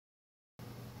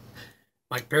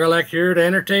Mike Paralek here to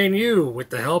entertain you with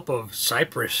the help of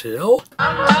Cypress Hill.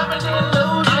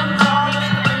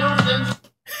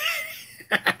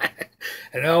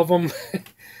 An album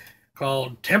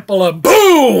called Temple of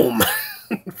Boom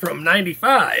from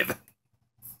 '95.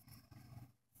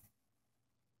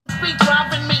 Be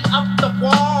driving me up the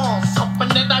walls, hoping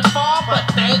that I fall, but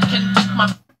they can take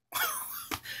my...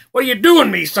 What are you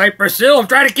doing, me, Cypress Hill? I'm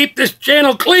trying to keep this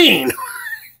channel clean.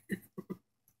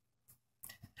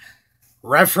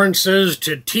 References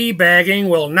to teabagging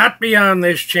will not be on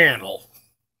this channel.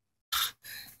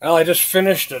 Well, I just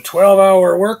finished a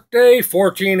 12-hour workday,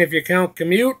 14 if you count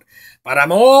commute, but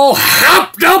I'm all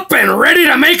hopped up and ready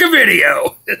to make a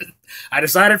video. I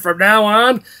decided from now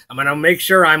on, I'm going to make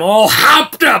sure I'm all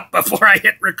hopped up before I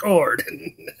hit record.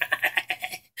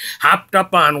 Hopped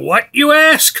up on what, you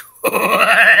ask?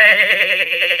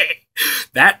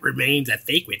 That remains a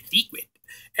sacred secret,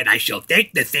 and I shall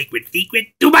take the sacred secret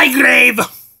to my grave.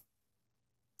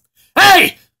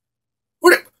 Hey!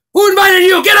 Who invited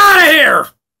you? Get out of here!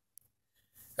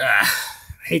 I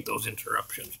hate those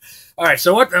interruptions. All right,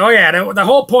 so what? Oh yeah, the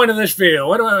whole point of this video.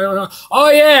 Oh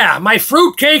yeah, my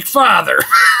fruitcake father.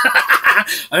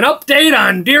 An update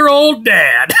on dear old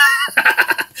dad.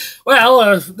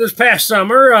 Well, this past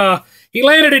summer, he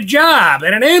landed a job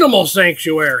at an animal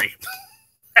sanctuary.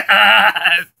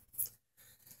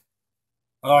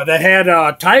 That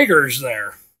had tigers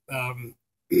there.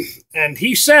 And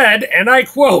he said, and I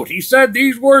quote, he said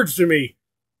these words to me: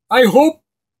 I hope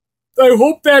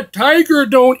that tiger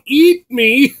don't eat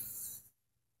me.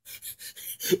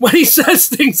 When he says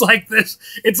things like this,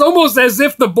 it's almost as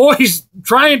if the boy's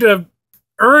trying to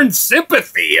earn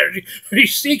sympathy, or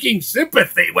he's seeking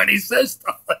sympathy when he says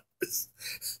stuff like this.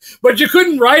 But you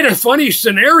couldn't write a funny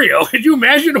scenario. Could you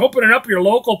imagine opening up your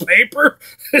local paper?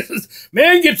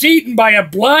 Man gets eaten by a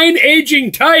blind,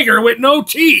 aging tiger with no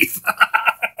teeth.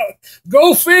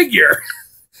 Go figure.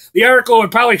 The article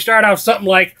would probably start out something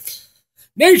like,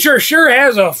 nature sure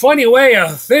has a funny way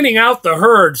of thinning out the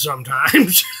herd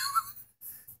sometimes.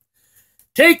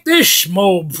 Take this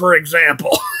schmobe, for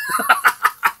example.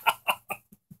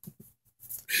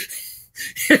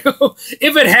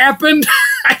 If it happened,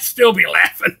 I'd still be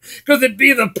laughing, because it'd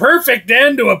be the perfect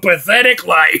end to a pathetic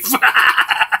life.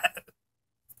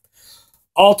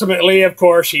 Ultimately, of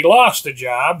course, he lost the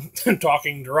job,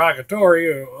 talking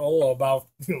derogatory about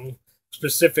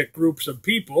specific groups of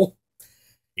people.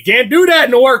 You can't do that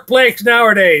in the workplace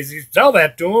nowadays. You tell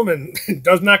that to him, and it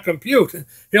does not compute.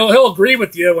 He'll agree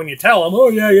with you when you tell him, oh,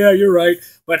 yeah, you're right,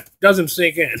 but it doesn't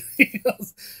sink in.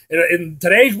 In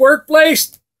today's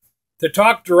workplace, to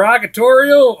talk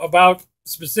derogatorial about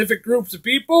specific groups of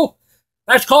people,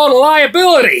 that's called a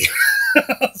liability.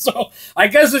 So I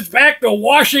guess it's back to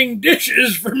washing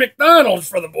dishes for McDonald's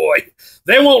for the boy.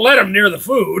 They won't let him near the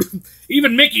food.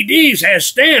 Even Mickey D's has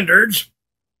standards.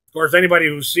 Of course, anybody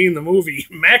who's seen the movie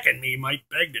Mac and Me might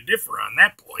beg to differ on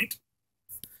that point.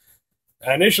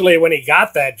 Initially, when he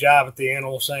got that job at the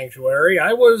animal sanctuary,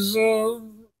 I was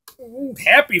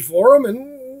happy for him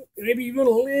and maybe even a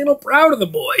little proud of the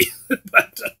boy.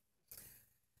 But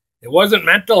it wasn't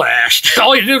meant to last.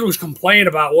 All he did was complain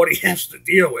about what he has to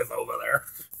deal with over there.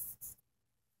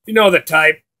 You know the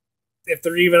type. If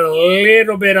they're even a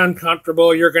little bit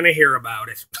uncomfortable, you're going to hear about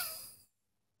it.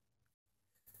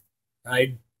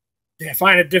 I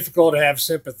find it difficult to have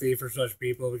sympathy for such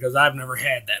people because I've never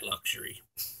had that luxury.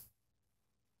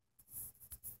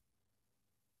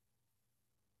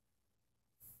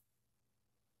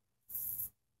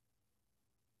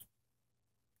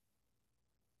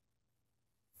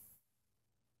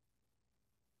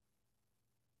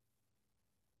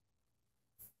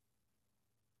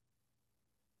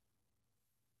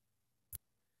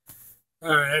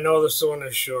 Alright, I know this one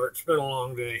is short. It's been a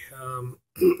long day.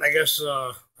 I guess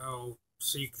I'll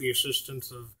seek the assistance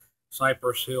of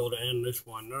Cypress Hill to end this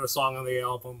one. Another song on the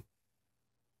album.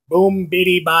 Boom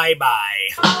Biddy Bye Bye.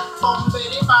 Boom,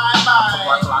 bitty, bye, bye.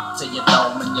 One lock to your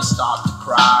dome and you start to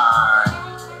cry.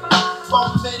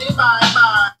 Boom, bitty, bye,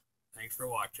 bye. Thanks for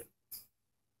watching.